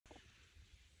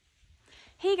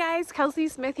Hey guys, Kelsey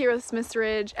Smith here with Smith's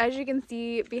Ridge. As you can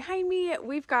see behind me,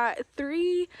 we've got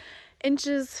 3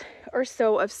 inches or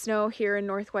so of snow here in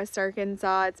Northwest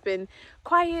Arkansas. It's been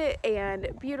quiet and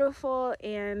beautiful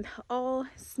and all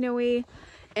snowy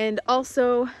and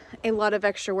also a lot of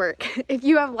extra work. If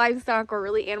you have livestock or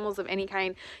really animals of any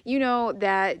kind, you know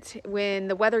that when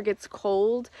the weather gets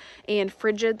cold and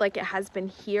frigid like it has been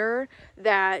here,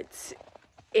 that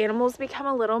animals become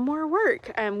a little more work.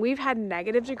 We've had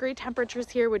negative degree temperatures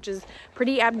here, which is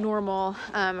pretty abnormal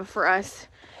for us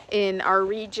in our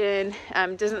region.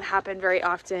 Doesn't happen very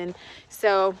often.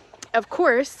 So of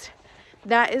course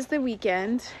that is the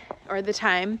weekend or the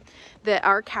time that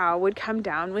our cow would come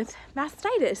down with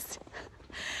mastitis.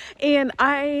 And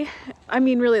I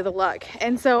mean really the luck.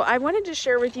 And so I wanted to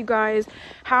share with you guys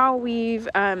how we've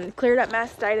cleared up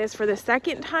mastitis for the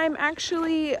second time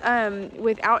actually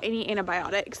without any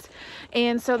antibiotics.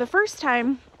 And so the first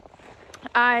time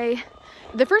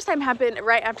happened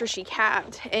right after she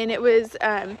calved, and it was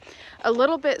a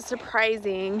little bit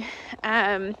surprising.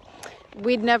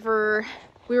 We were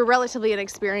relatively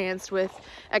inexperienced with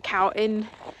a cow in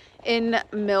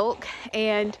milk,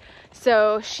 and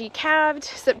so she calved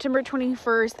September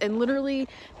 21st, and literally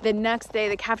the next day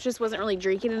the calf just wasn't really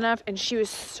drinking enough and she was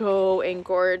so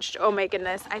engorged. Oh my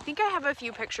goodness. I think I have a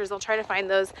few pictures. I'll try to find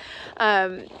those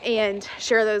and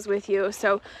share those with you.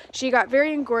 So she got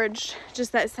very engorged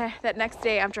just that next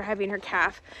day after having her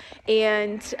calf.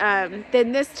 And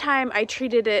then this time I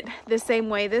treated it the same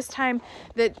way. This time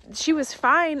that she was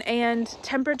fine and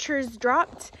temperatures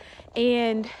dropped,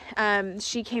 and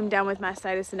she came down with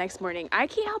mastitis the next morning. I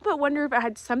can't help but wonder if it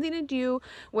had something to do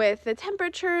with the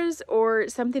temperatures or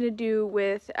something to do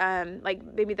with like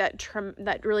maybe that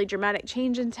really dramatic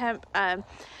change in temp. I'm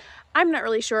not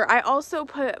really sure. I also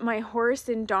put my horse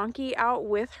and donkey out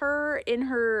with her in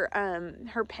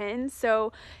her pen,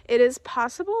 so it is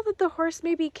possible that the horse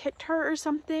maybe kicked her or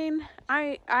something.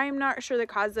 I'm not sure the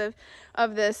cause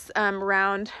of this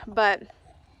round, but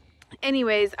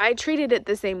anyways, I treated it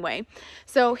the same way.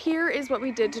 So here is what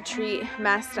we did to treat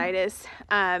mastitis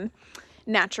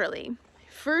naturally.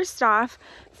 First off,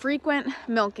 frequent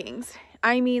milkings.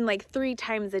 I mean like 3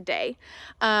 times a day,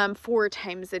 4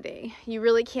 times a day. You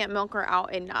really can't milk her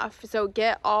out enough. So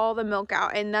get all the milk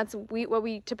out. And that's what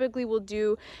we typically will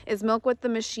do is milk with the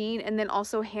machine and then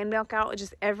also hand milk out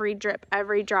just every drip,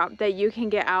 every drop that you can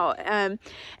get out. And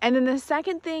then the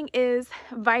second thing is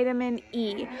vitamin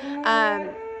E.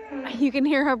 You can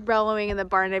hear her bellowing in the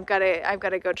barn. I've got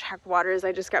to go check waters.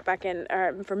 I just got back in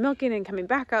from milking and coming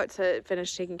back out to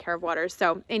finish taking care of waters.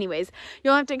 So anyways,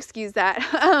 you'll have to excuse that.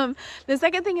 The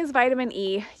second thing is vitamin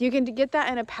E. You can get that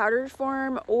in a powdered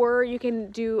form, or you can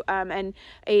do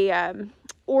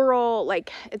oral,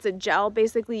 like it's a gel.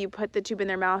 Basically, you put the tube in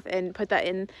their mouth and put that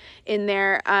in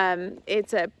there.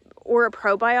 It's a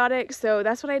probiotic. So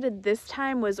that's what I did this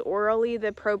time, was orally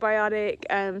the probiotic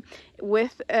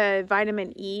with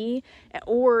vitamin E.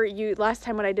 Or last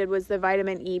time what I did was the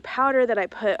vitamin E powder that I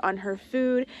put on her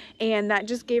food, and that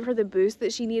just gave her the boost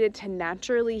that she needed to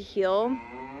naturally heal.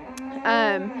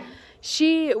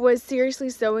 She was seriously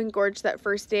so engorged that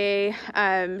first day.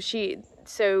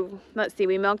 So let's see,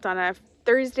 we milked on a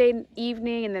Thursday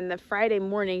evening, and then the Friday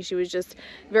morning she was just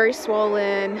very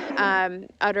swollen,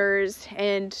 udders,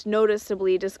 and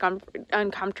noticeably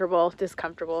uncomfortable.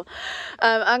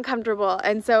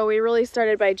 And so we really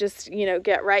started by just,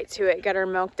 get right to it, get her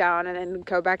milk down, and then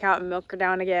go back out and milk her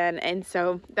down again. And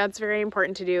so that's very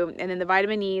important to do. And then the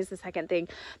vitamin E is the second thing.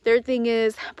 Third thing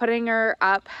is putting her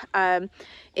up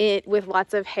with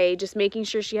lots of hay, just making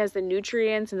sure she has the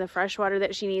nutrients and the fresh water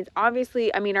that she needs.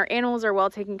 Obviously, I mean, our animals are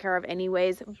well taken care of anyways,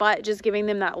 but just giving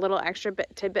them that little extra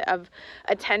tidbit of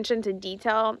attention to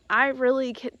detail. I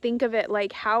really think of it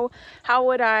like how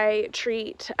would I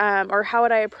treat or how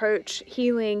would I approach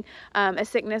healing a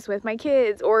sickness with my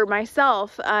kids or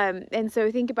myself. And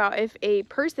so think about if a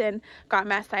person got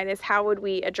mastitis, how would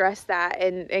we address that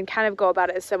and kind of go about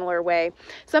it a similar way.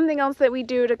 Something else that we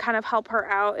do to kind of help her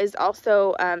out is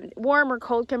also warm or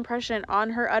cold compression on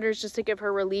her udders, just to give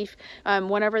her relief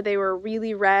whenever they were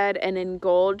really red and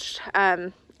engorged.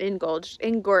 I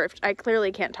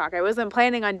clearly can't talk. I wasn't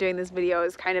planning on doing this video. It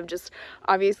was kind of just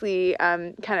obviously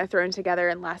kind of thrown together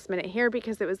in last minute here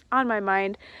because it was on my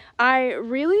mind. I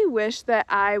really wish that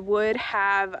I would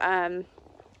have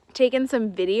taken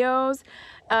some videos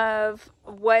of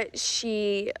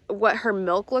what her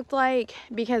milk looked like,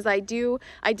 because I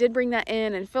did bring that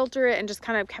in and filter it and just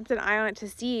kind of kept an eye on it to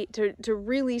see, to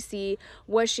really see,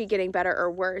 was she getting better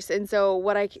or worse. And so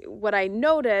what I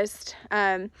noticed,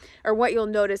 or what you'll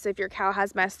notice if your cow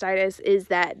has mastitis, is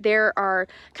that there are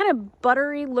kind of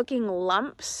buttery looking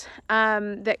lumps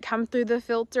that come through the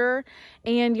filter,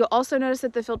 and you'll also notice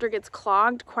that the filter gets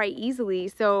clogged quite easily.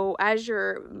 So as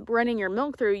you're running your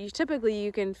milk through,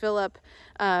 you can fill up,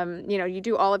 you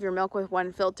do all of your milk with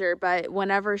one filter, but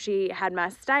whenever she had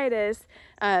mastitis,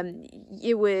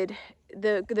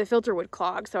 the filter would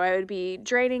clog. So I would be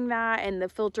draining that, and the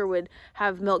filter would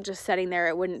have milk just sitting there.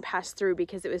 It wouldn't pass through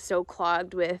because it was so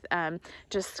clogged with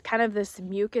just kind of this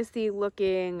mucousy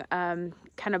looking,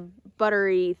 kind of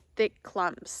buttery, thick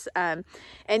clumps. And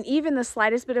even the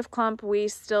slightest bit of clump, we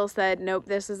still said, nope,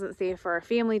 this isn't safe for our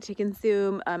family to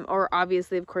consume, or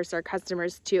obviously, of course, our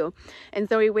customers too. And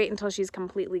so we wait until she's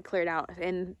completely cleared out.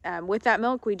 And with that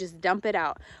milk, we just dump it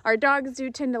out. Our dogs do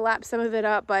tend to lap some of it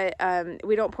up, but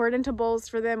we don't pour it into bowls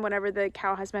for them whenever the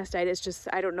cow has mastitis. Just,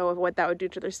 I don't know what that would do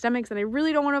to their stomachs, and I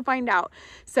really don't want to find out.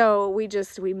 So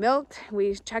we milked,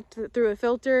 we checked through a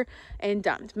filter and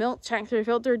dumped. Milk, checked through a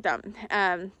filter, dumped.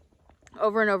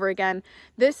 Over and over again.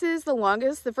 This is the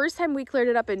longest. The first time we cleared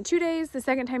it up in 2 days. The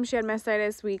second time she had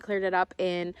mastitis, we cleared it up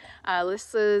in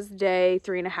this is day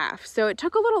 3.5. So it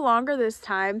took a little longer this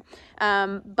time,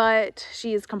 but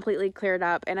she is completely cleared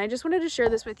up. And I just wanted to share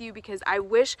this with you because I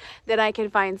wish that I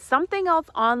could find something else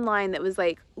online that was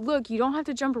like, look, you don't have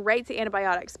to jump right to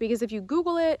antibiotics, because if you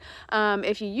Google it,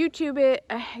 if you YouTube it,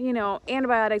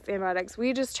 antibiotics,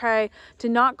 we just try to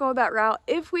not go that route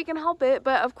if we can help it.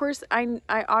 But of course,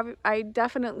 I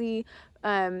definitely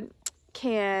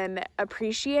can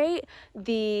appreciate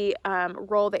the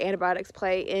role that antibiotics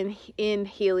play in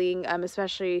healing,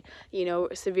 especially,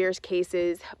 severe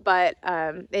cases. But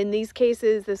in these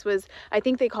cases, this was, I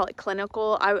think they call it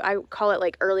clinical. I call it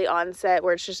like early onset,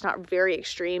 where it's just not very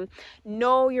extreme.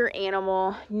 Know your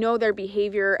animal, know their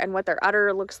behavior and what their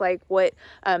udder looks like, what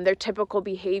their typical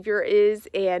behavior is,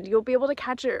 and you'll be able to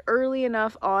catch it early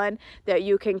enough on that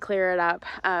you can clear it up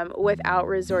without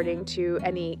resorting to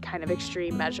any kind of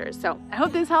extreme measures. So I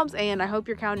hope this helps, and I hope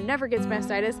your cow never gets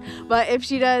mastitis, but if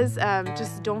she does,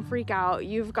 just don't freak out.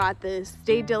 You've got this.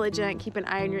 Stay diligent, keep an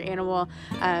eye on your animal,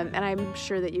 and I'm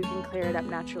sure that you can clear it up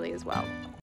naturally as well.